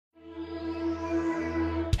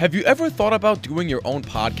Have you ever thought about doing your own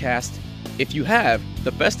podcast? If you have,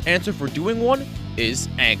 the best answer for doing one is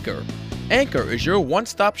Anchor. Anchor is your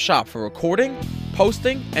one-stop shop for recording,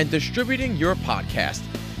 posting, and distributing your podcast.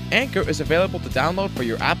 Anchor is available to download for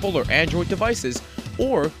your Apple or Android devices,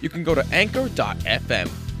 or you can go to anchor.fm.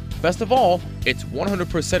 Best of all, it's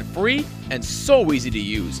 100% free and so easy to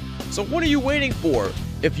use. So what are you waiting for?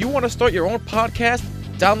 If you want to start your own podcast,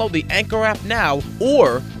 download the Anchor app now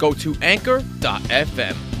or go to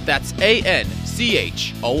anchor.fm. That's ANCHOR.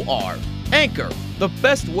 Anchor, the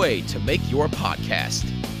best way to make your podcast.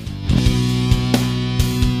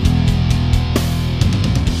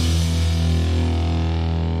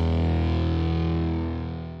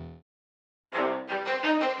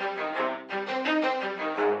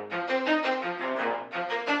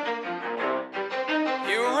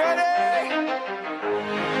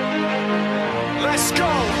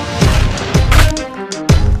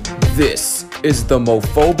 This is the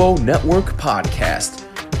Mofobo Network Podcast,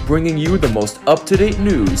 bringing you the most up-to-date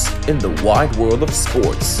news in the wide world of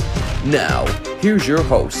sports. Now, here's your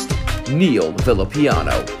host, Neil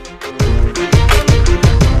Villapiano.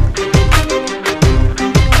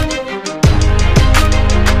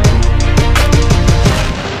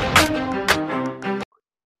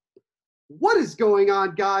 What is going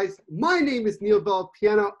on, guys? My name is Neil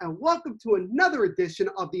Villapiano, and welcome to another edition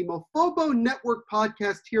of the Mofobo Network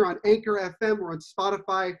Podcast here on Anchor FM or on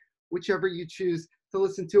Spotify, whichever you choose to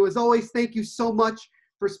listen to. As always, thank you so much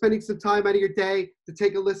for spending some time out of your day to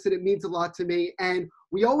take a listen. It means a lot to me, and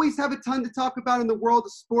we always have a ton to talk about in the world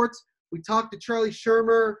of sports. We talked to Charlie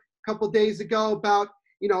Shermer a couple days ago about,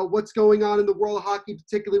 what's going on in the world of hockey,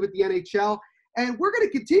 particularly with the NHL. And we're going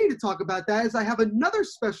to continue to talk about that as I have another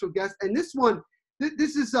special guest. And this one,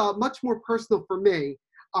 this is much more personal for me.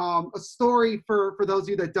 A story for those of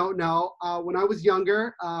you that don't know. When I was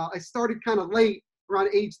younger, I started kind of late,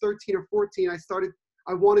 around age 13 or 14.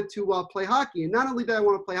 I wanted to play hockey. And not only did I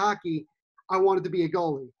want to play hockey, I wanted to be a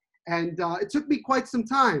goalie. And it took me quite some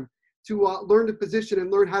time to learn the position and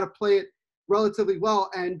learn how to play it relatively well.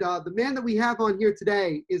 And the man that we have on here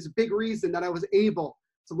today is a big reason that I was able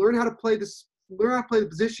to learn how to play the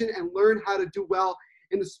position and learn how to do well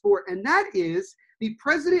in the sport. And that is the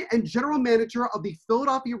president and general manager of the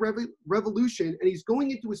Philadelphia Revolution. And he's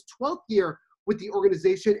going into his 12th year with the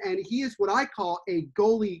organization. And he is what I call a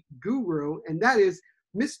goalie guru. And that is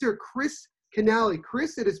Mr. Chris Kanaly.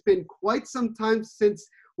 Chris, it has been quite some time since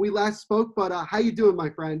we last spoke, but how you doing,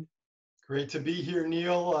 my friend? Great to be here,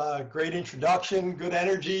 Neil. Great introduction, good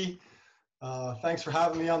energy. Thanks for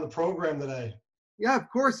having me on the program today. Yeah, of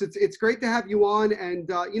course. It's great to have you on. And,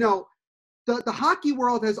 the hockey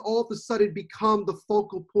world has all of a sudden become the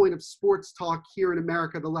focal point of sports talk here in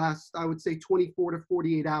America the last, I would say, 24 to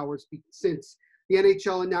 48 hours since the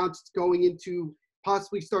NHL announced going into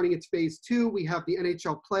possibly starting its phase 2. We have the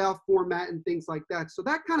NHL playoff format and things like that. So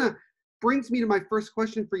that kind of brings me to my first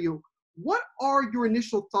question for you. What are your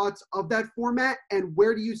initial thoughts of that format, and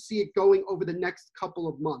where do you see it going over the next couple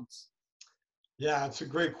of months? Yeah, it's a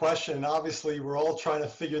great question. Obviously, we're all trying to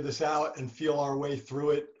figure this out and feel our way through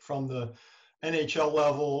it from the NHL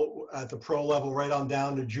level, at the pro level, right on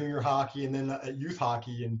down to junior hockey and then at youth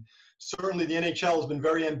hockey. And certainly the NHL has been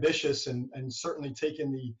very ambitious and certainly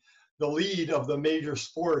taken the lead of the major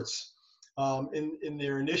sports in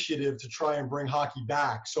their initiative to try and bring hockey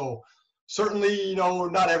back. So certainly,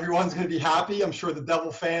 not everyone's going to be happy. I'm sure the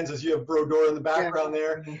Devil fans, as you have Brodeur in the background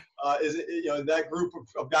there, that group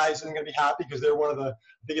of guys isn't going to be happy because they're one of I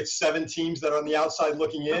think it's 7 teams that are on the outside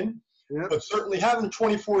looking in. Yep. But certainly having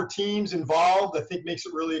 24 teams involved, I think makes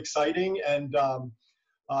it really exciting. And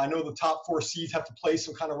I know the top 4 seeds have to play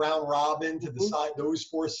some kind of round robin to decide those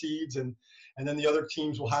 4 seeds. And then the other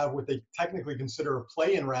teams will have what they technically consider a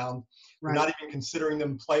play-in round. Right. Not even considering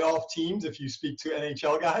them playoff teams. If you speak to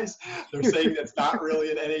NHL guys, they're saying that's not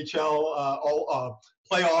really an NHL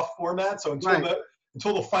playoff format. So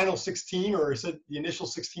until the final 16, or I said the initial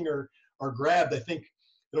 16 are grabbed, I think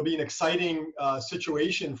it'll be an exciting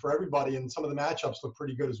situation for everybody, and some of the matchups look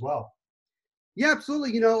pretty good as well. Yeah,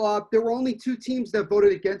 absolutely. There were only 2 teams that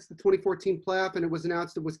voted against the 2014 playoff, and it was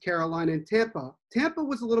announced it was Carolina and Tampa. Tampa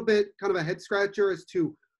was a little bit kind of a head scratcher as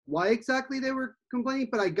to why exactly they were complaining,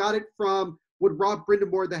 but I got it from what Rob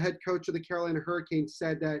Brindamore, the head coach of the Carolina Hurricanes,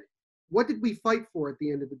 said, that what did we fight for at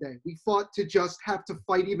the end of the day? We fought to just have to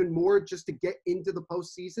fight even more just to get into the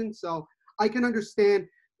postseason. So I can understand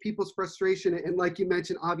people's frustration. And like you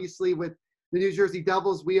mentioned, obviously with the New Jersey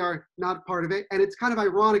Devils, we are not part of it. And it's kind of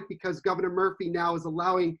ironic because Governor Murphy now is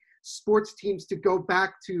allowing sports teams to go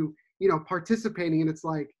back to, participating. And it's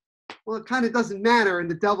like, well, it kind of doesn't matter in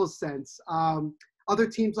the Devils sense. other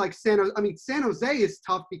teams like San Jose is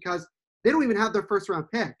tough because they don't even have their first round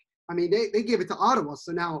pick. I mean, they gave it to Ottawa.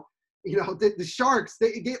 So now, the Sharks,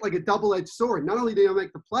 they get like a double-edged sword. Not only do they don't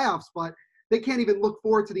make the playoffs, but they can't even look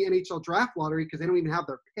forward to the NHL draft lottery because they don't even have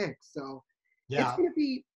their pick. So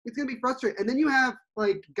it's gonna be frustrating. And then you have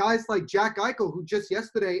like guys like Jack Eichel, who just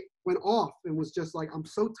yesterday went off and was just like, I'm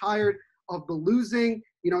so tired of the losing,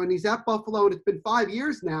 and he's at Buffalo and it's been 5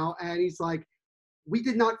 years now. And he's like, we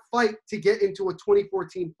did not fight to get into a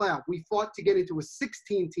 24-team playoff. We fought to get into a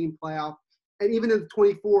 16-team playoff. And even in the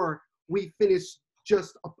 24, we finished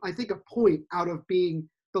just, I think, a point out of being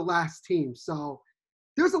the last team. So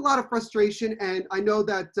there's a lot of frustration. And I know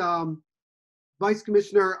that Vice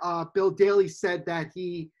Commissioner Bill Daley said that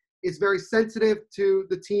he is very sensitive to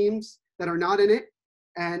the teams that are not in it.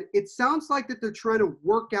 And it sounds like that they're trying to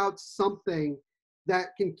work out something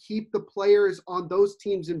that can keep the players on those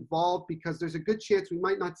teams involved, because there's a good chance we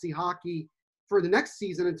might not see hockey for the next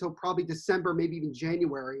season until probably December, maybe even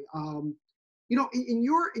January. In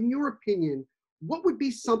your opinion, what would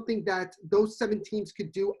be something that those 7 teams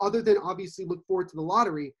could do other than obviously look forward to the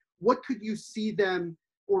lottery? What could you see them,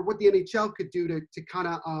 or what the NHL could do to kind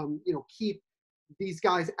of keep these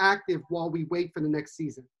guys active while we wait for the next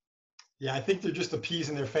season? Yeah, I think they're just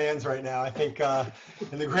appeasing their fans right now. I think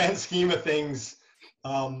in the grand scheme of things,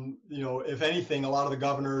 if anything, a lot of the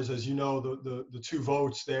governors, as you know, the 2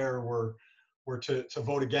 votes there were to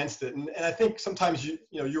vote against it. And I think sometimes you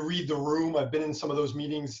read the room. I've been in some of those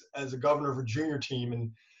meetings as a governor of a junior team.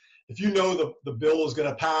 And if the bill is going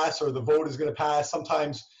to pass or the vote is going to pass,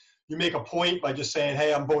 sometimes you make a point by just saying,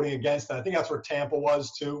 hey, I'm voting against it. I think that's where Tampa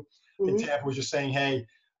was too. Mm-hmm. And Tampa was just saying, hey,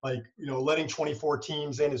 letting 24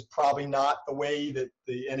 teams in is probably not the way that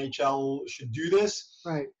the NHL should do this.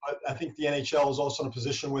 Right. I think the NHL is also in a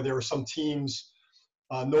position where there are some teams,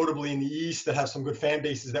 notably in the East, that have some good fan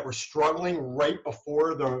bases that were struggling right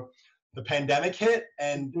before the pandemic hit,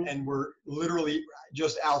 and were literally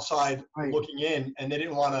just outside looking in, and they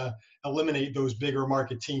didn't want to eliminate those bigger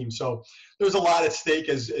market teams. So there's a lot at stake,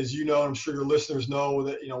 as you know, I'm sure your listeners know,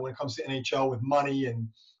 that when it comes to NHL with money and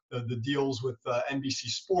the deals with NBC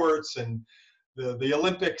Sports and the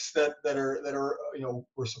Olympics that are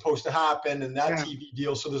were supposed to happen, and that TV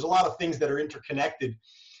deal. So there's a lot of things that are interconnected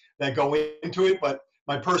that go into it. But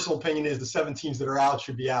my personal opinion is the 7 teams that are out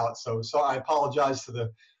should be out. So I apologize to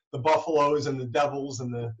the Buffaloes and the Devils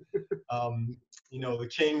and the the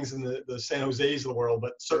Kings and the San Jose's of the world.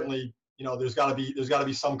 But certainly there's got to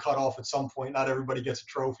be some cutoff at some point. Not everybody gets a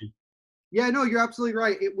trophy. Yeah, no, you're absolutely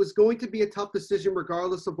right. It was going to be a tough decision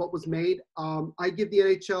regardless of what was made. I give the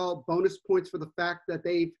NHL bonus points for the fact that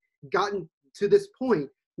they've gotten to this point,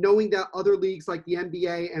 knowing that other leagues like the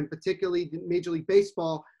NBA and particularly Major League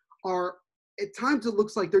Baseball are, at times it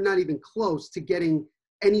looks like they're not even close to getting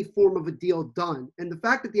any form of a deal done. And the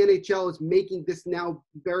fact that the NHL is making this now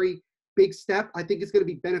very big step, I think is going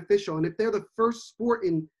to be beneficial. And if they're the first sport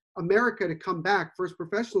in America to come back, first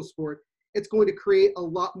professional sport, it's going to create a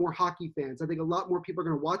lot more hockey fans. I think a lot more people are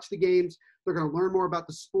going to watch the games. They're going to learn more about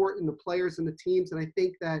the sport and the players and the teams. And I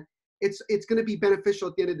think that it's going to be beneficial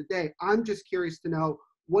at the end of the day. I'm just curious to know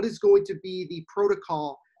what is going to be the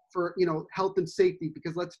protocol for, health and safety,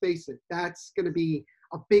 because let's face it, that's going to be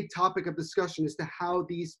a big topic of discussion as to how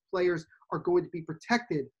these players are going to be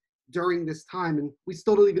protected during this time. And we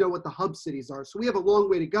still don't even know what the hub cities are. So we have a long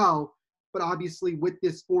way to go, but obviously with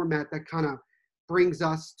this format, that kind of brings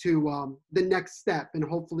us to the next step, and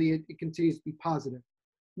hopefully it continues to be positive.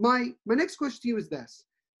 My next question to you is this.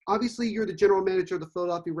 Obviously, you're the general manager of the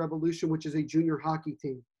Philadelphia Revolution, which is a junior hockey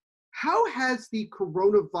team. How has the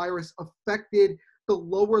coronavirus affected the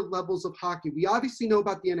lower levels of hockey? We obviously know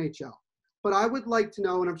about the NHL, but I would like to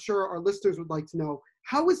know, and I'm sure our listeners would like to know,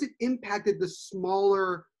 how has it impacted the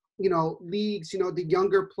smaller, leagues, the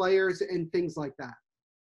younger players and things like that?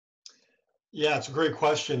 Yeah, it's a great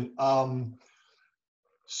question.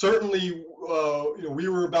 Certainly, we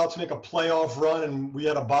were about to make a playoff run, and we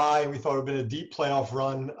had a bye. We thought it would have been a deep playoff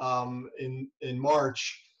run in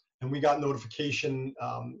March, and we got notification,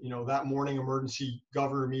 that morning, emergency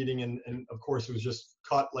governor meeting, and of course it was just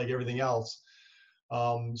cut like everything else.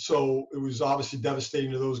 So it was obviously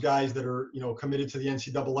devastating to those guys that are, committed to the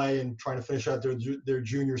NCAA and trying to finish out their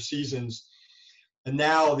junior seasons. And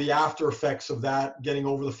now the after effects of that, getting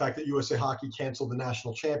over the fact that USA Hockey canceled the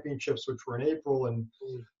national championships, which were in April, and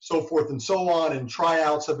so forth and so on, and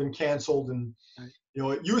tryouts have been canceled. And,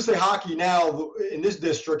 at USA Hockey now, in this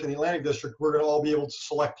district, in the Atlantic District, we're going to all be able to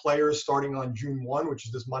select players starting on June 1, which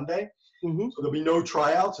is this Monday. Mm-hmm. So there'll be no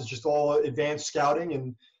tryouts. It's just all advanced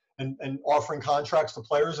scouting and offering contracts to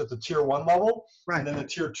players at the Tier 1 level. Right. And then the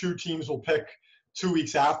Tier 2 teams will pick 2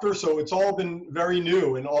 weeks after. So it's all been very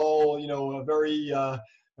new and all, a very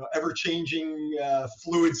ever-changing,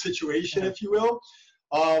 fluid situation, if you will.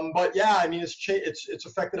 But yeah, I mean, it's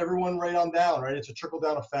affected everyone right on down, right? It's a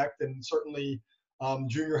trickle-down effect, and certainly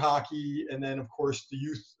junior hockey, and then of course the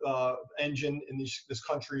youth engine in this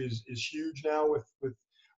country is huge now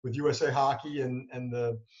with USA Hockey and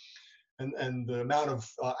the amount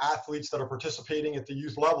of athletes that are participating at the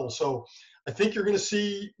youth level. So I think you're going to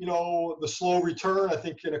see, the slow return. I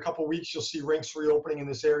think in a couple of weeks you'll see rinks reopening in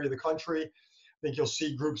this area of the country. I think you'll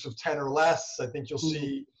see groups of 10 or less. I think you'll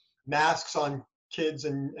see masks on kids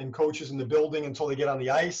and coaches in the building until they get on the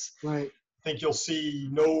ice. Right. I think you'll see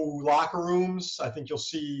no locker rooms. I think you'll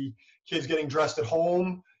see kids getting dressed at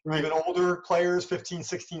home, even older players, 15,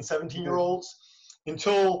 16, 17-year-olds,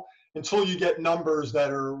 until you get numbers that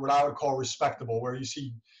are what I would call respectable, where you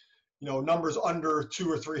see, numbers under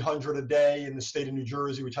 200 or 300 a day in the state of New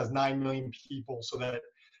Jersey, which has 9 million people, so that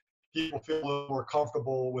people feel a little more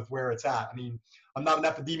comfortable with where it's at. I mean, I'm not an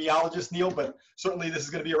epidemiologist, Neil, but certainly this is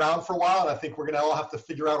going to be around for a while, and I think we're going to all have to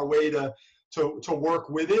figure out a way to work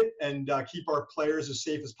with it and keep our players as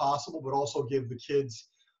safe as possible, but also give the kids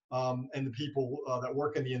and the people that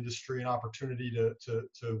work in the industry an opportunity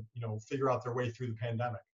to figure out their way through the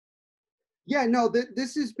pandemic. Yeah, no,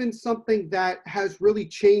 this has been something that has really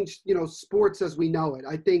changed, sports as we know it.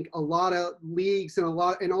 I think a lot of leagues and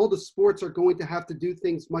all the sports are going to have to do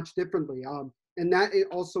things much differently. And that it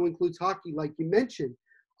also includes hockey, like you mentioned.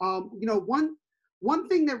 One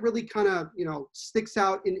thing that really kind of, sticks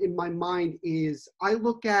out in my mind is I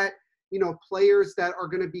look at, players that are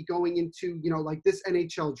going to be going into, like this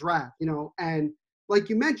NHL draft, and like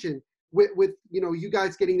you mentioned, with you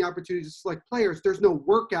guys getting the opportunity to select players, there's no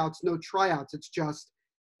workouts, no tryouts. It's just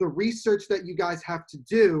the research that you guys have to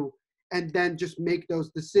do and then just make those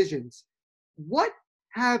decisions. What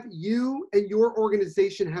have you and your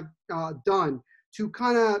organization have done to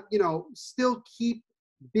kind of, still keep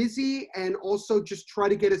busy and also just try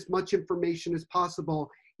to get as much information as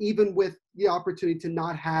possible, even with the opportunity to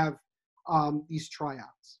not have these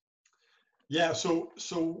tryouts? Yeah,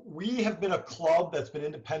 so we have been a club that's been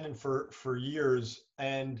independent for years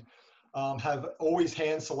and have always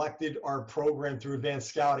hand selected our program through advanced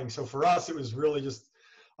scouting. So for us, it was really just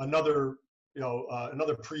another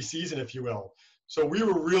preseason, if you will. So we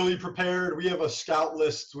were really prepared. We have a scout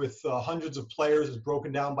list with hundreds of players. It's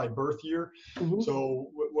broken down by birth year. Mm-hmm.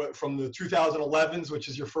 So from the 2011s, which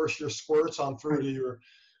is your first year squirts, on through to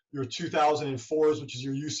your 2004s, which is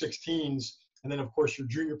your U16s. And then, of course, your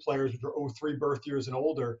junior players, which are 03 birth years and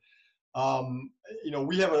older.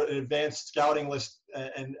 We have an advanced scouting list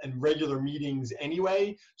and regular meetings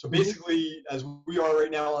anyway. So basically, as we are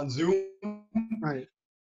right now on Zoom, right.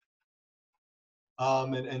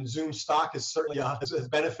 And Zoom stock has certainly has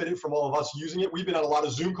benefited from all of us using it. We've been on a lot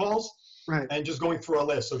of Zoom calls and just going through our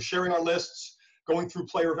list. So sharing our lists, going through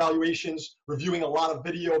player evaluations, reviewing a lot of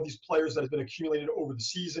video of these players that has been accumulated over the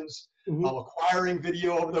seasons. Mm-hmm. Acquiring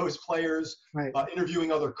video of those players,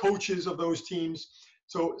 interviewing other coaches of those teams.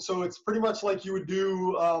 So it's pretty much like you would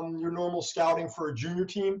do your normal scouting for a junior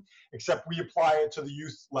team, except we apply it to the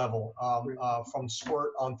youth level from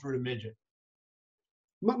squirt on through to midget.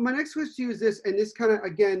 My next question to you is this, and this kind of,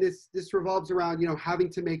 again, this revolves around, having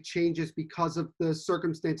to make changes because of the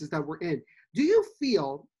circumstances that we're in. Do you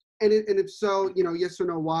feel, and if so, yes or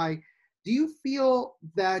no, why? Do you feel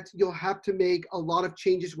that you'll have to make a lot of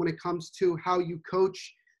changes when it comes to how you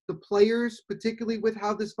coach the players, particularly with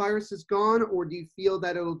how this virus is gone? Or do you feel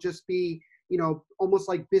that it'll just be, almost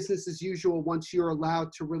like business as usual once you're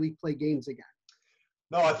allowed to really play games again?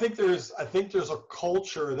 No, I think there's a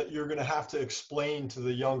culture that you're going to have to explain to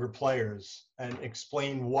the younger players and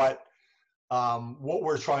explain what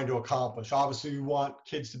we're trying to accomplish. Obviously, we want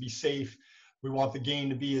kids to be safe. We want the game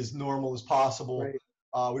to be as normal as possible. Right.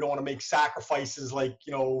 We don't want to make sacrifices like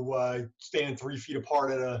standing 3 feet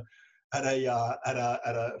apart at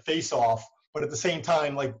a face-off. But at the same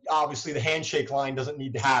time, like obviously the handshake line doesn't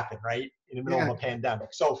need to happen, right, in the middle of a pandemic.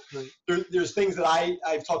 So there's things that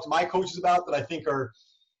I've talked to my coaches about that I think are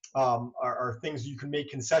things you can make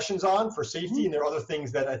concessions on for safety, mm-hmm. and there are other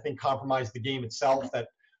things that I think compromise the game itself that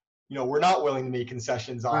we're not willing to make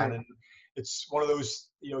concessions on. Right. And it's one of those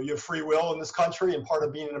you have free will in this country, and part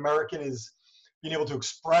of being an American is being able to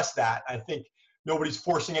express that. I think nobody's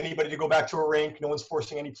forcing anybody to go back to a rink. No one's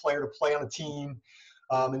forcing any player to play on a team.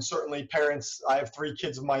 And certainly parents, I have 3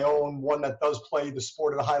 kids of my own, one that does play the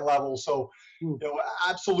sport at a high level. So,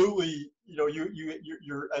 absolutely,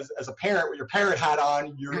 you're as a parent with your parent hat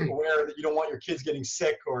on, you're aware that you don't want your kids getting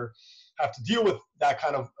sick or have to deal with that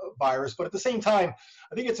kind of virus. But at the same time,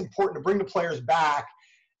 I think it's important to bring the players back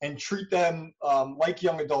and treat them like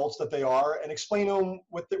young adults that they are, and explain to them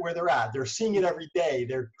where they're at. They're seeing it every day.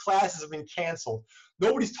 Their classes have been canceled.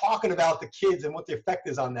 Nobody's talking about the kids and what the effect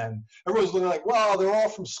is on them. Everyone's looking like, well, they're all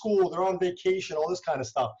from school, they're on vacation, all this kind of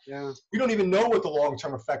stuff. Yeah. We don't even know what the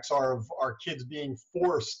long-term effects are of our kids being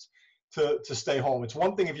forced to stay home. It's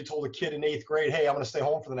one thing if you told a kid in 8th grade, hey, I'm going to stay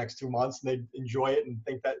home for the next 2 months, and they'd enjoy it and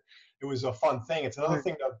think that it was a fun thing. It's another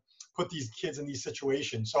thing to put these kids in these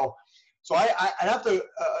situations. So I'd have to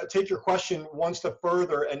take your question one step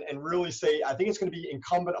further and really say, I think it's going to be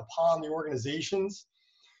incumbent upon the organizations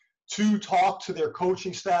to talk to their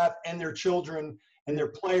coaching staff and their children and their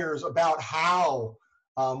players about how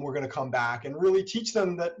we're going to come back, and really teach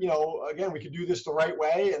them that, again, we could do this the right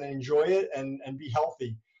way and enjoy it and be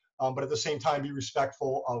healthy. But at the same time, be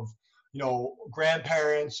respectful of,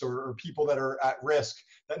 grandparents or people that are at risk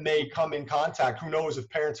that may come in contact. Who knows if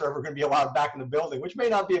parents are ever going to be allowed back in the building, which may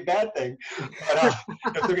not be a bad thing, but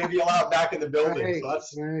if they're going to be allowed back in the building. Right, So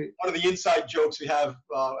that's right. one of the inside jokes we have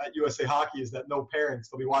at USA Hockey, is that no parents.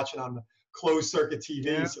 They'll be watching on the closed circuit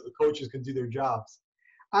TV, so the coaches can do their jobs.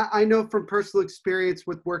 I know from personal experience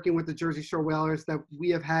with working with the Jersey Shore Whalers that we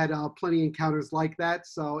have had plenty of encounters like that.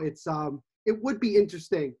 So it would be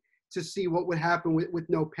interesting to see what would happen with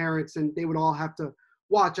no parents, and they would all have to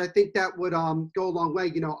watch. I think that would go a long way.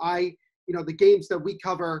 The games that we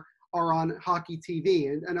cover are on Hockey TV,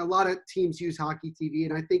 and a lot of teams use Hockey TV,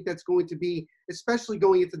 and I think that's going to be, especially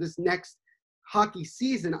going into this next hockey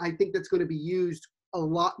season, I think that's going to be used a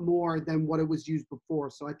lot more than what it was used before.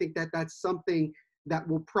 So I think that that's something that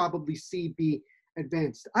we'll probably see be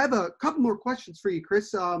advanced. I have a couple more questions for you,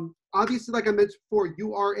 Chris. Obviously, like I mentioned before,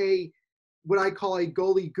 you are what I call a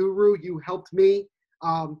goalie guru. You helped me,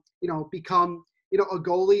 become, a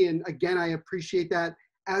goalie. And again, I appreciate that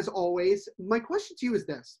as always. My question to you is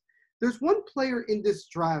this. There's one player in this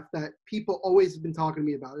draft that people always have been talking to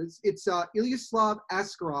me about. It's Ilyaslav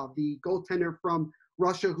Askarov, the goaltender from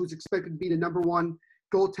Russia, who's expected to be the #1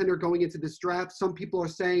 goaltender going into this draft. Some people are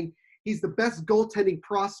saying he's the best goaltending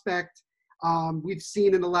prospect we've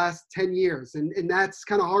seen in the last 10 years. And that's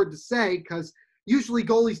kind of hard to say, because usually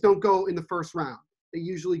goalies don't go in the first round. They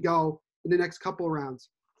usually go in the next couple of rounds.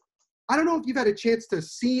 I don't know if you've had a chance to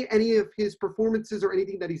see any of his performances or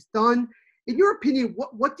anything that he's done. In your opinion,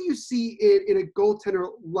 what do you see in a goaltender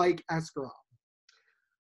like Askarov?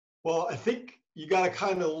 Well, I think you got to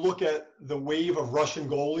kind of look at the wave of Russian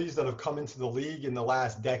goalies that have come into the league in the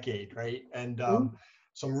last decade, right? And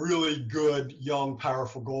some really good, young,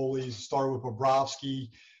 powerful goalies. Started with Bobrovsky,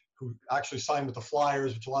 who actually signed with the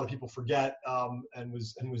Flyers, which a lot of people forget, and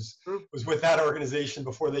was with that organization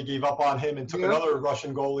before they gave up on him and took another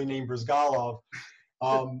Russian goalie named Brizgalov.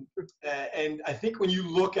 And I think when you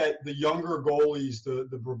look at the younger goalies,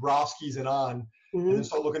 the Bobrovskys and on, and then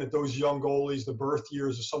start looking at those young goalies, the birth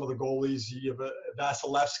years of some of the goalies, you have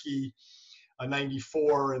Vasilevsky,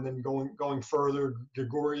 94, and then going further,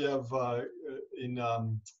 Grigoriev in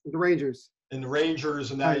the Rangers. In the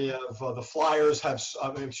Rangers, and now you have the Flyers have,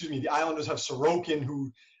 the Islanders have Sorokin,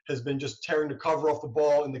 who has been just tearing the cover off the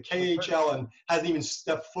ball in the KHL and hasn't even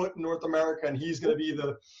stepped foot in North America, and he's going to be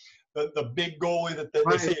the big goalie that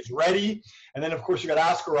they say is ready. And then, of course, you got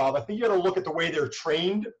Askarov. I think you got to look at the way they're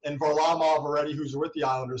trained, and Varlamov already, who's with the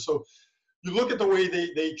Islanders. So you look at the way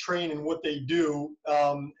they train and what they do,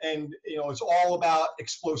 and it's all about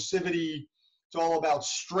explosivity. It's all about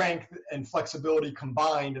strength and flexibility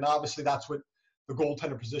combined, and obviously that's what the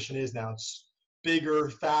goaltender position is now. It's bigger,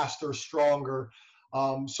 faster, stronger.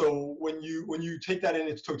 So when you take that in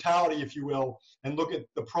its totality, if you will, and look at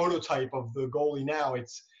the prototype of the goalie now,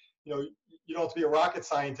 it's you don't have to be a rocket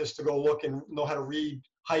scientist to go look and know how to read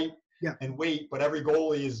height and weight, but every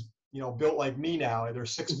goalie is built like me now. They're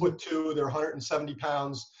 6'2", they're 170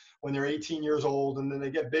 pounds when they're 18 years old, and then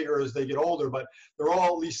they get bigger as they get older, but they're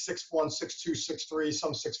all at least 6'1", 6'2", 6'3",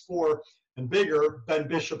 some 6'4", and bigger. Ben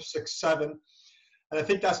Bishop 6'7", and I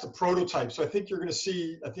think that's the prototype. So I think you're going to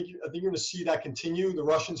see. I think you're going to see that continue. The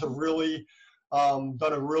Russians have really done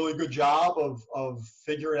a really good job of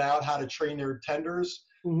figuring out how to train their tenders.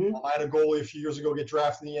 I had a goalie a few years ago get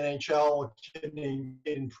drafted in the NHL, a kid named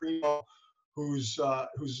Aiden Primo, who's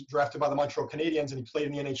drafted by the Montreal Canadiens, and he played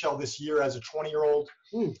in the NHL this year as a 20-year-old.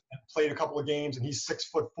 And played a couple of games, and he's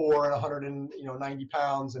 6'4" and 190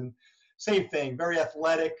 pounds, and same thing, very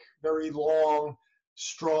athletic, very long,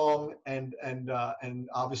 strong, and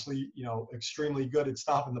obviously extremely good at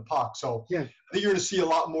stopping the puck. So I think you're going to see a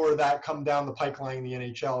lot more of that come down the pipeline in the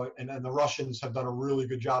NHL, and the Russians have done a really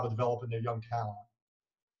good job of developing their young talent.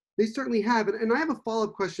 They certainly have. And I have a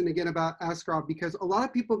follow-up question again about Askarov, because a lot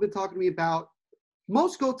of people have been talking to me about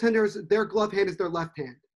most goaltenders, their glove hand is their left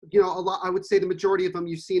hand. you know, a lot, I would say the majority of them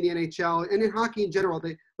you see in the NHL and in hockey in general,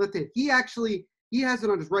 they left-handed. He has it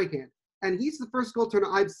on his right hand. And he's the first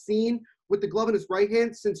goaltender I've seen with the glove in his right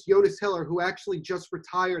hand since Jonas Hiller, who actually just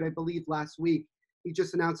retired, I believe, last week. He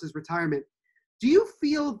just announced his retirement. Do you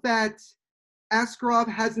feel that Askarov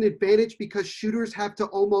has an advantage because shooters have to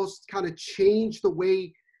almost kind of change the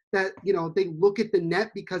way that, you know, they look at the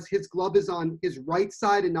net because his glove is on his right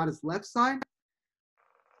side and not his left side?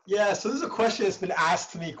 Yeah, so this is a question that's been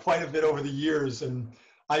asked to me quite a bit over the years, and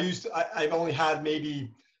I've only had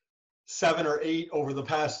maybe 7 or 8 over the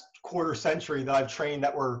past quarter century that I've trained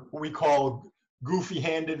that were what we call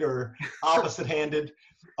goofy-handed or opposite-handed,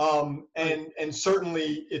 and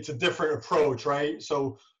certainly it's a different approach, right?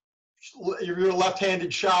 So if you're a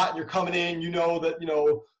left-handed shot and you're coming in, you know that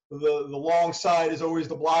the long side is always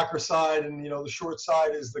the blocker side, and the short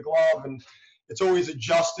side is the glove, and it's always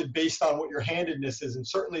adjusted based on what your handedness is, and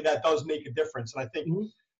certainly that does make a difference. And I think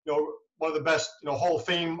one of the best Hall of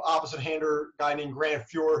Fame opposite-hander guy named Grant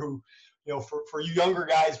Fuhr, who for you younger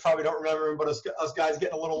guys probably don't remember him, but us guys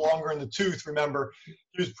getting a little longer in the tooth remember,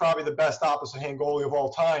 he was probably the best opposite-hand goalie of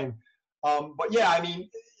all time. But yeah, I mean,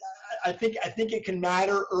 I think it can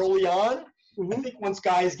matter early on. I think once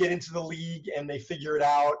guys get into the league and they figure it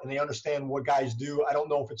out and they understand what guys do, I don't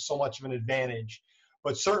know if it's so much of an advantage.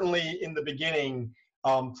 But certainly in the beginning,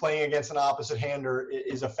 playing against an opposite-hander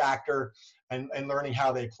is a factor, and learning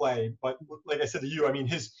how they play. But like I said to you, I mean,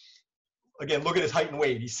 again, look at his height and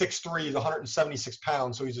weight. He's 6'3", he's 176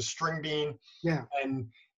 pounds, so he's a string bean. Yeah. And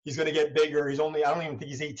he's going to get bigger. I don't even think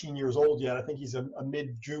he's 18 years old yet. I think he's a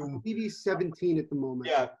mid-June. I believe he's 17 at the moment.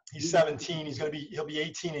 Yeah, he's 17. He'll be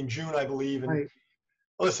 18 in June, I believe. And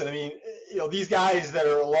listen, I mean, these guys that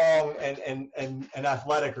are long and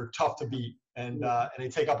athletic are tough to beat, and they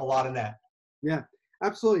take up a lot of net. Yeah,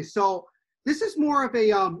 absolutely. So this is more of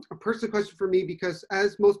a personal question for me because,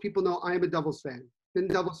 as most people know, I am a Devils fan. Been a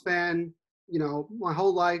Devils fan, my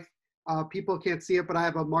whole life. People can't see it, but I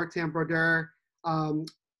have a Martin Brodeur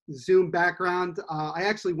Zoom background. I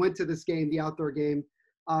actually went to this game, the outdoor game.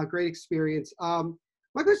 Great experience. My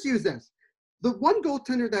question to you is this. The one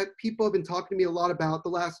goaltender that people have been talking to me a lot about the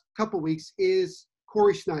last couple of weeks is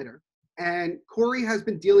Corey Schneider. And Corey has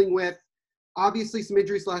been dealing with, obviously, some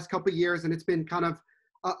injuries the last couple of years, and it's been kind of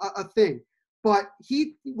a thing. But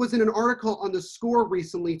he was in an article on The Score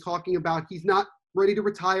recently talking about he's not ready to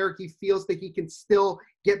retire. He feels that he can still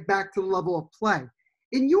get back to the level of play.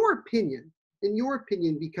 In your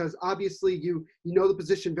opinion, because obviously you know the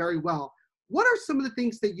position very well, what are some of the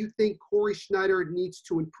things that you think Corey Schneider needs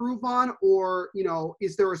to improve on? Or,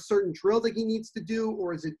 is there a certain drill that he needs to do?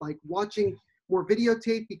 Or is it like watching more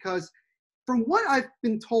videotape? Because from what I've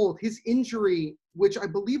been told, his injury, which I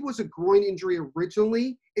believe was a groin injury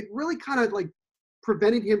originally, it really kind of like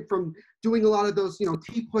prevented him from doing a lot of those,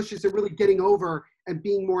 T pushes and really getting over and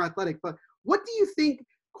being more athletic. But what do you think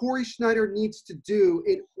Corey Schneider needs to do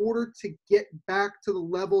in order to get back to the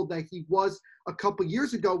level that he was a couple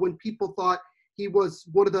years ago when people thought he was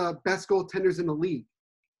one of the best goaltenders in the league?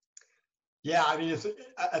 Yeah, I mean,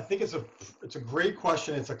 I think it's a great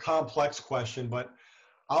question. It's a complex question, but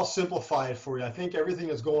I'll simplify it for you. I think everything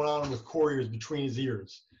that's going on with Corey is between his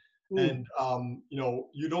ears. And,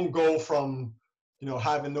 you don't go from,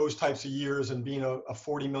 having those types of years and being a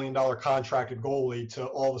 $40 million contracted goalie to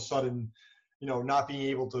all of a sudden, not being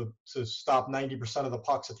able to stop 90% of the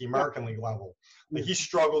pucks at the American League level. Like he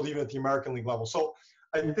struggled even at the American League level. So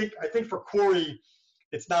I think for Corey,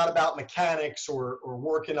 it's not about mechanics or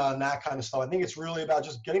working on that kind of stuff. I think it's really about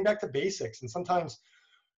just getting back to basics. And sometimes,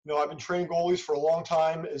 I've been training goalies for a long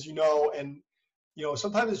time, as you know, and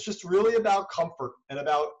sometimes it's just really about comfort and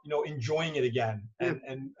about enjoying it again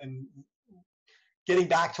and getting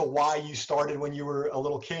back to why you started when you were a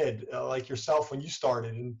little kid, like yourself when you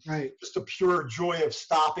started, and just the pure joy of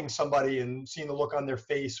stopping somebody and seeing the look on their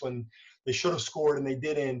face when they should have scored and they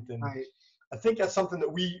didn't. And I think that's something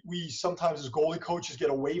that we sometimes as goalie coaches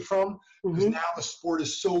get away from, because now the sport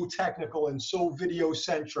is so technical and so video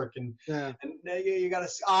centric, and you got an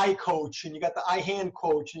eye coach, and you got the eye hand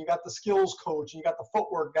coach, and you got the skills coach, and you got the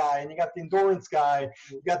footwork guy, and you got the endurance guy,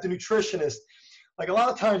 you got the nutritionist. Like a lot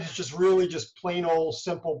of times it's just really just plain old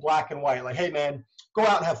simple black and white. Like, hey man, go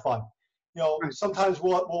out and have fun. Sometimes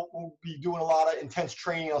we'll be doing a lot of intense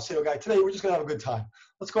training. I'll say to a guy, today we're just gonna have a good time.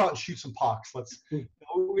 Let's go out and shoot some pucks.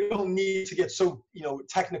 We don't need to get so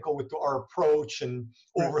technical with our approach and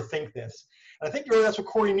overthink this. And I think really that's what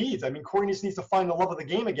Corey needs. I mean, Corey needs to find the love of the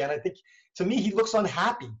game again. I think to me he looks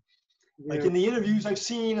unhappy. Like in the interviews I've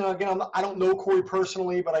seen, and again I don't know Corey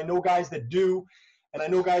personally, but I know guys that do. And I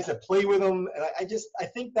know guys that play with him, and I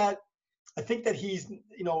think that I think that he's,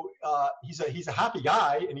 he's a happy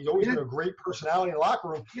guy, and he's always been a great personality in the locker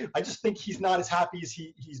room. Yeah. I just think he's not as happy as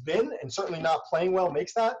he's been, and certainly not playing well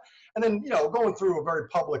makes that. And then, going through a very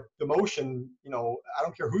public demotion, I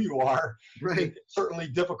don't care who you are, Right. it's certainly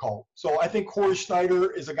difficult. So I think Corey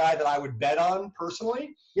Schneider is a guy that I would bet on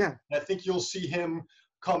personally. Yeah. And I think you'll see him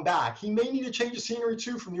come back. He may need to change the scenery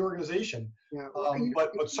too from the organization. Yeah.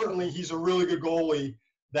 But certainly he's a really good goalie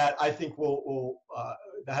that I think will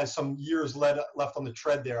that has some years left on the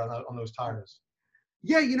tread there on those tires.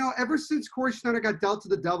 Yeah, ever since Corey Schneider got dealt to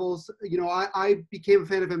the Devils, I became a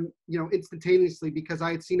fan of him, instantaneously, because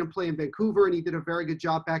I had seen him play in Vancouver, and he did a very good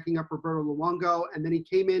job backing up Roberto Luongo. And then he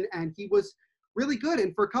came in and he was really good.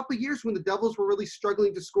 And for a couple of years when the Devils were really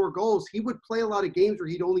struggling to score goals, he would play a lot of games where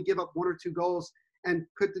he'd only give up 1 or 2 goals and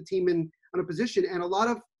put the team in a position. And a lot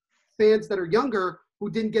of fans that are younger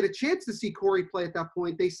who didn't get a chance to see Corey play at that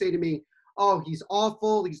point, they say to me, oh, he's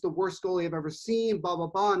awful. He's the worst goalie I've ever seen, blah, blah,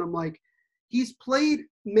 blah. And I'm like, he's played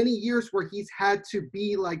many years where he's had to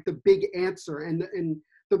be like the big answer and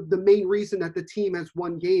the main reason that the team has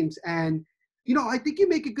won games. And, I think you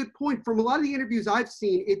make a good point. From a lot of the interviews I've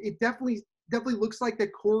seen, it definitely looks like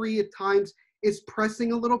that Corey at times is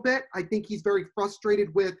pressing a little bit. I think he's very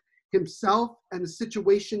frustrated with himself and the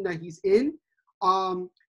situation that he's in.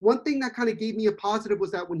 One thing that kind of gave me a positive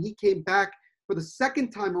was that when he came back for the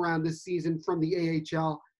second time around this season from the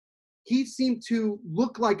AHL, he seemed to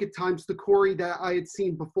look like at times the Corey that I had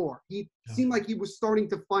seen before. He seemed like he was starting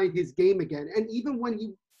to find his game again. And even when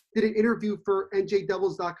he did an interview for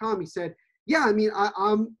NJDevils.com, he said, yeah, I mean,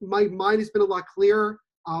 my mind has been a lot clearer.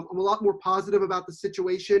 I'm a lot more positive about the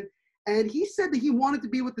situation. And he said that he wanted to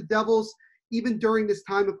be with the Devils even during this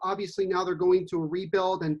time of, obviously now they're going to a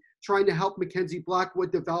rebuild and trying to help Mackenzie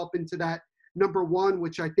Blackwood develop into that number 1,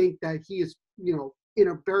 which I think that he is, in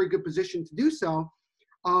a very good position to do so.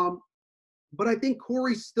 But I think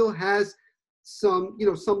Corey still has some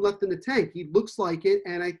left in the tank. He looks like it.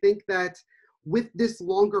 And I think that with this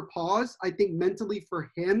longer pause, I think mentally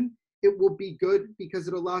for him, it will be good because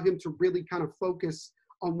it'll allow him to really kind of focus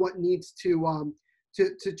on what needs to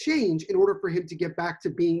change in order for him to get back to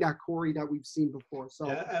being that Corey that we've seen before. So,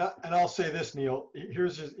 and I'll say this, Neil. Here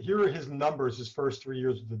are his numbers. His first 3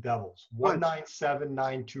 years with the Devils: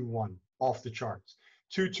 197,921, off the charts.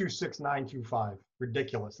 226,925,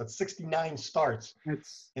 ridiculous. That's 69 starts in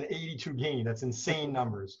 82 games. That's insane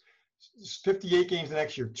numbers. 58 games the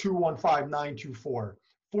next year: 215,924.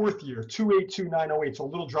 Fourth year: 282,908. So a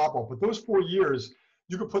little drop off. But those 4 years,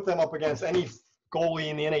 you could put them up against any goalie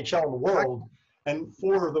in the NHL in the world. And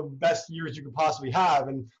 4 of the best years you could possibly have.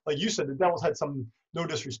 And like you said, the Devils had some, no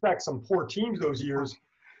disrespect, some poor teams those years.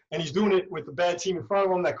 And he's doing it with the bad team in front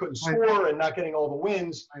of him that couldn't score and not getting all the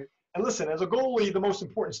wins. And listen, as a goalie, the most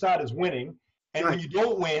important stat is winning. And when you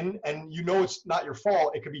don't win and it's not your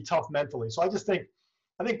fault, it could be tough mentally. So I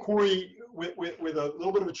think Corey, with a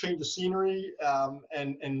little bit of a change of scenery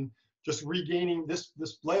and just regaining this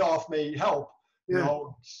layoff may help.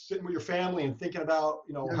 Sitting with your family and thinking about,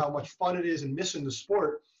 how much fun it is and missing the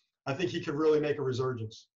sport, I think he could really make a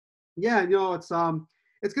resurgence. Yeah, it's going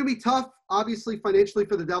to be tough, obviously, financially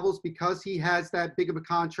for the Devils because he has that big of a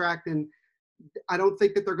contract. And I don't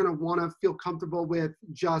think that they're going to want to feel comfortable with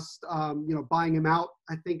just, buying him out.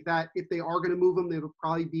 I think that if they are going to move him, it'll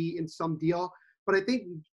probably be in some deal. But I think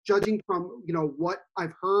judging from, what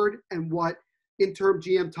I've heard and what interim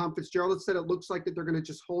GM Tom Fitzgerald has said, it looks like that they're going to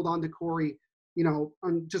just hold on to Corey,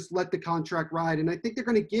 and just let the contract ride. And I think they're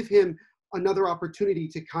going to give him another opportunity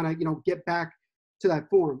to kind of, get back to that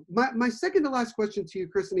form. My second to last question to you,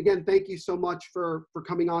 Chris, and again, thank you so much for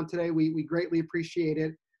coming on today. We greatly appreciate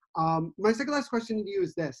it. My second last question to you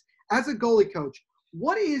is this. As a goalie coach,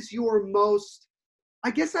 what is your most,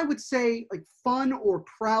 I guess I would say, like fun or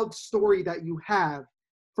proud story that you have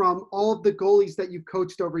from all of the goalies that you've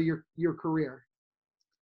coached over your career?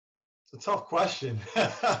 It's a tough question.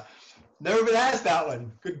 Never been asked that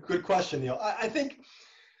one. Good question, Neil. I think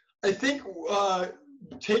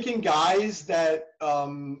taking guys that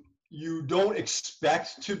you don't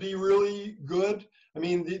expect to be really good. I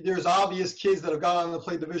mean, there's obvious kids that have gone on to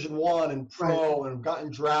play Division I and pro and have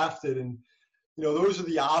gotten drafted, and those are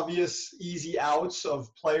the obvious easy outs of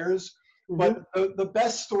players. Mm-hmm. But the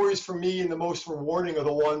best stories for me and the most rewarding are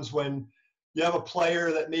the ones when you have a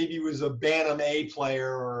player that maybe was a Bantam A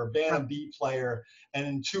player or a Bantam B player, and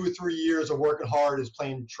in 2 or 3 years of working hard is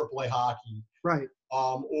playing AAA hockey. Right.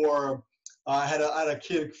 Or I had a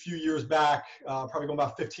kid a few years back, probably going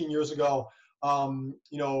about 15 years ago,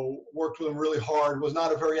 worked with him really hard, was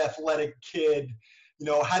not a very athletic kid,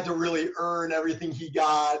 had to really earn everything he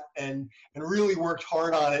got and really worked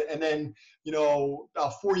hard on it. And then,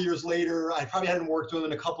 about 4 years later, I probably hadn't worked with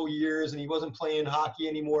him in a couple of years, and he wasn't playing hockey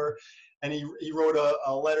anymore. And he wrote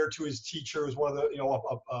a letter to his teacher. It was one of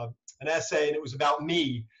the, an essay, and it was about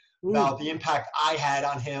me, about the impact I had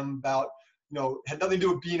on him, about, had nothing to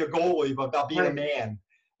do with being a goalie, but about being a man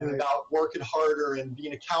and about working harder and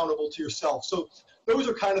being accountable to yourself. So those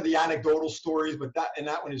are kind of the anecdotal stories, but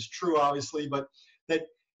that one is true, obviously, but that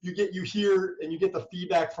you hear and you get the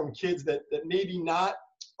feedback from kids that maybe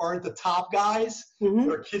aren't the top guys, but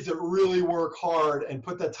are kids that really work hard and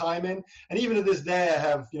put that time in. And even to this day, I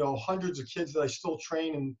have, hundreds of kids that I still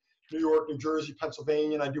train in New York, New Jersey,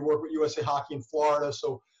 Pennsylvania, and I do work with USA Hockey in Florida.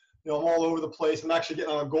 So, I'm all over the place. I'm actually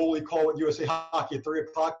getting on a goalie call with USA Hockey at 3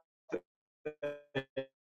 o'clock.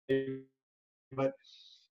 But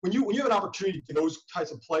when you have an opportunity to those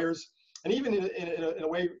types of players, and even in a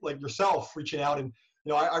way like yourself reaching out, and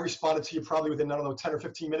I responded to you probably within, I don't know, 10 or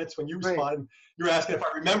 15 minutes. When you responded, you were asking if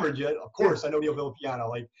I remembered you. Of course, I know Neil Villapiano.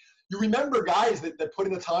 Like, you remember guys that put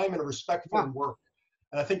in the time and respect for the work.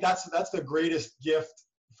 And I think that's the greatest gift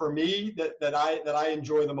for me that I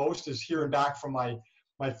enjoy the most, is hearing back from my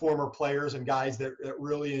former players and guys that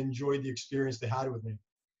really enjoyed the experience they had with me.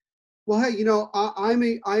 Well, hey, I'm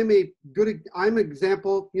an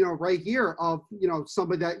example, right here of,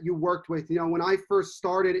 somebody that you worked with. When I first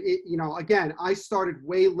started, again, I started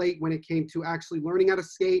way late when it came to actually learning how to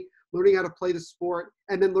skate, learning how to play the sport,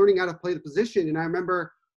 and then learning how to play the position. And I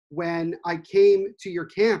remember when I came to your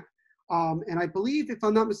camp, and I believe, if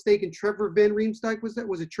I'm not mistaken, Trevor Van Riemsdyk,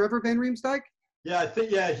 was it Trevor Van Riemsdyk? Yeah, I think,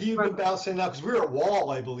 he'd been bouncing out because we were at Wall,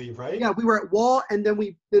 I believe, right? Yeah, we were at Wall, and then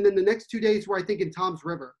the next 2 days were, I think, in Tom's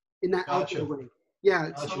River. In that outdoor ring.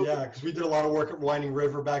 Yeah. Gotcha, because we did a lot of work at Winding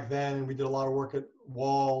River back then, and we did a lot of work at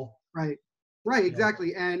Wall. Right,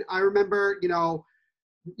 exactly. And I remember, even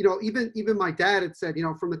my dad had said,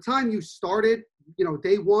 from the time you started,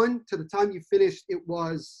 day one to the time you finished, it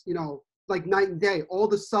was, like night and day. All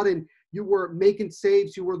of a sudden, you were making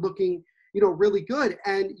saves, you were looking, really good.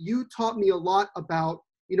 And you taught me a lot about,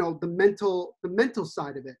 the mental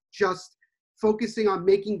side of it, just focusing on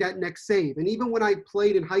making that next save. And even when I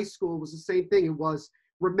played in high school, it was the same thing. It was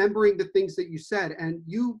remembering the things that you said. And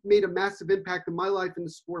you made a massive impact in my life in the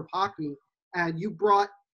sport of hockey. And you brought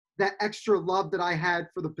that extra love that I had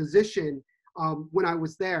for the position when I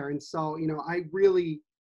was there. And so, I really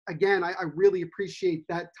appreciate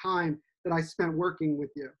that time that I spent working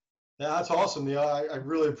with you. Yeah, that's awesome. I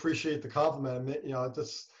really appreciate the compliment.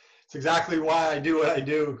 It's exactly why I do what I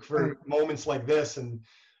do, for moments like this. And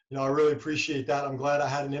I really appreciate that. I'm glad I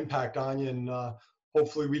had an impact on you, and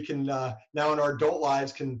hopefully we can now in our adult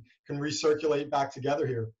lives can recirculate back together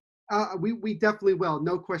here. We definitely will,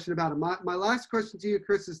 no question about it. My last question to you,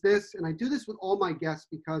 Chris, is this, and I do this with all my guests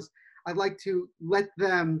because I'd like to let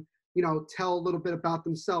them, tell a little bit about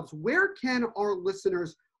themselves. Where can our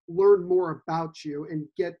listeners learn more about you and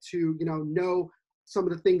get to, know some of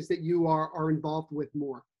the things that you are involved with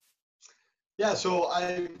more? Yeah, so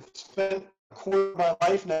I spent a quarter of my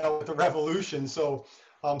life now with the Revolution. So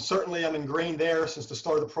certainly I'm ingrained there since the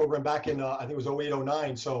start of the program back in, I think it was 08,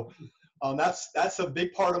 09. So that's a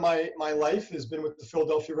big part of my life, has been with the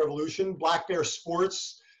Philadelphia Revolution. Black Bear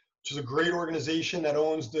Sports, which is a great organization that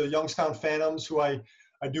owns the Youngstown Phantoms, who I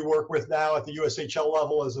do work with now at the USHL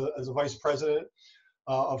level as a vice president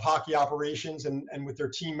of hockey operations, and with their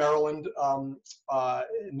team Maryland,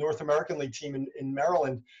 North American League team in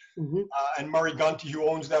Maryland. And Murray Gunty, who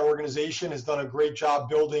owns that organization, has done a great job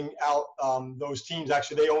building out those teams.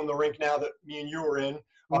 Actually, they own the rink now that me and you were in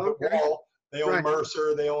up at Wall. They own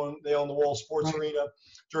Mercer. They own the Wall Sports Arena,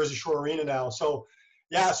 Jersey Shore Arena now. So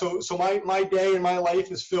yeah, so my day and my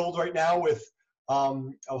life is filled right now with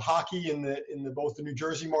hockey in the both the New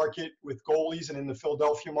Jersey market with goalies, and in the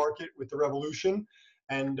Philadelphia market with the Revolution.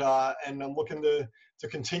 And I'm looking to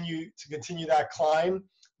continue that climb.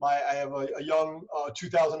 I have a young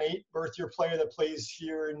 2008 birth year player that plays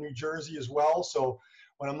here in New Jersey as well. So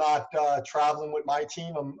when I'm not traveling with my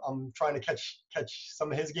team, I'm trying to catch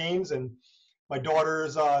some of his games. And my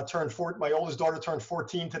my oldest daughter turned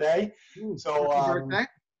 14 today. So we're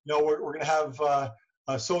going to have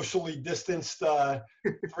a socially distanced 3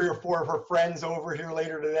 or 4 of her friends over here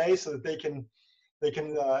later today, so that they can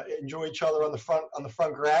enjoy each other on the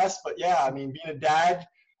front grass. But yeah, I mean, being a dad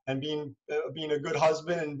and being a good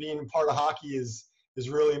husband and being part of hockey is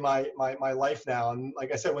really my life now. And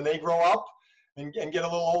like I said, when they grow up and get a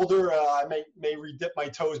little older, I may re-dip my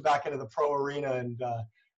toes back into the pro arena and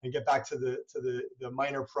get back to the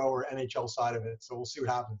minor pro or NHL side of it. So we'll see what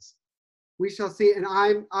happens. We shall see. And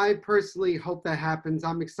I personally hope that happens.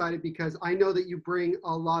 I'm excited because I know that you bring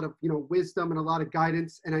a lot of, wisdom and a lot of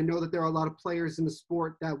guidance. And I know that there are a lot of players in the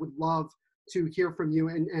sport that would love to hear from you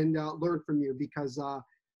and learn from you, because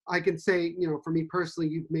I can say, for me personally,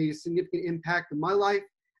 you've made a significant impact in my life,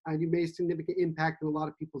 and you made a significant impact in a lot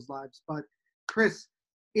of people's lives. But Chris,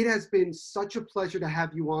 it has been such a pleasure to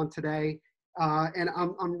have you on today. And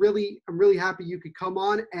I'm really happy you could come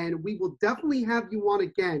on, and we will definitely have you on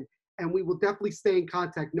again, and we will definitely stay in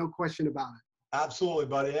contact. No question about it. Absolutely,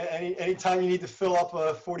 buddy. Anytime you need to fill up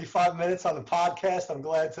 45 minutes on the podcast, I'm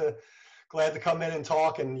glad to come in and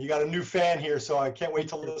talk. And you got a new fan here, so I can't wait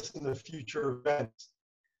to listen to future events.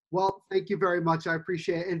 Well, thank you very much. I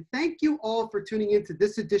appreciate it. And thank you all for tuning in to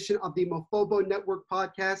this edition of the Mofobo Network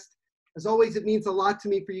podcast. As always, it means a lot to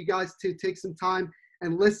me for you guys to take some time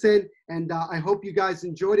and listen. And I hope you guys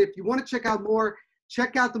enjoyed it. If you want to check out more,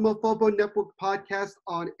 check out the Mofobo Network podcast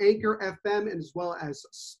on Anchor FM and as well as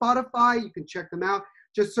Spotify. You can check them out.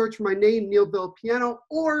 Just search for my name, Neil Villapiano,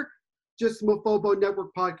 or just Mofobo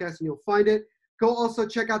Network podcast, and you'll find it. Go also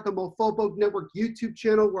check out the Mofobo Network YouTube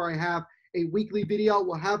channel, where I have a weekly video.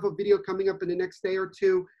 We'll have a video coming up in the next day or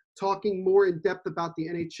two talking more in depth about the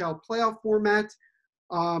NHL playoff format.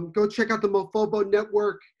 Go check out the Mofobo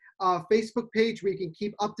Network Facebook page, where you can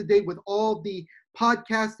keep up to date with all the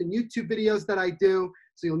podcast and YouTube videos that I do,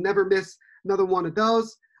 so you'll never miss another one of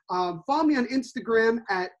those. Follow me on Instagram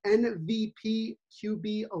at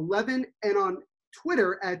NVPQB11 and on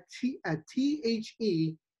Twitter at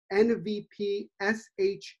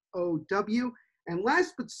TheNVPSHOW. And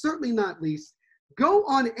last but certainly not least, go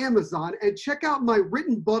on Amazon and check out my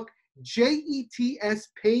written book, JETS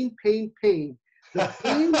Pain, Pain, Pain. The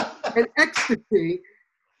pain and ecstasy.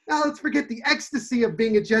 Now let's forget the ecstasy of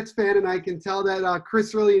being a Jets fan, and I can tell that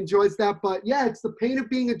Chris really enjoys that. But yeah, it's the pain of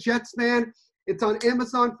being a Jets fan. It's on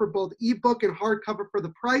Amazon for both ebook and hardcover for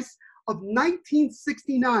the price of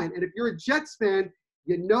 $19.69. And if you're a Jets fan,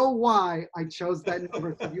 you know why I chose that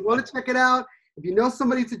number. So if you want to check it out, if you know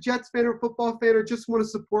somebody who's a Jets fan or football fan or just want to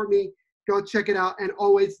support me, go check it out, and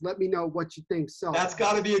always let me know what you think. So that's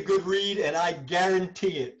got to be a good read, and I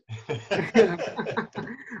guarantee it.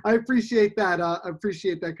 I appreciate that.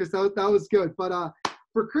 Because that was good. But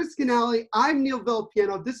for Chris Kanaly, I'm Neil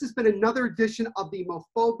Villapiano. This has been another edition of the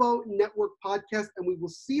Mofobo Network podcast, and we will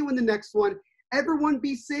see you in the next one. Everyone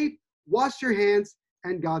be safe, wash your hands,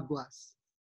 and God bless.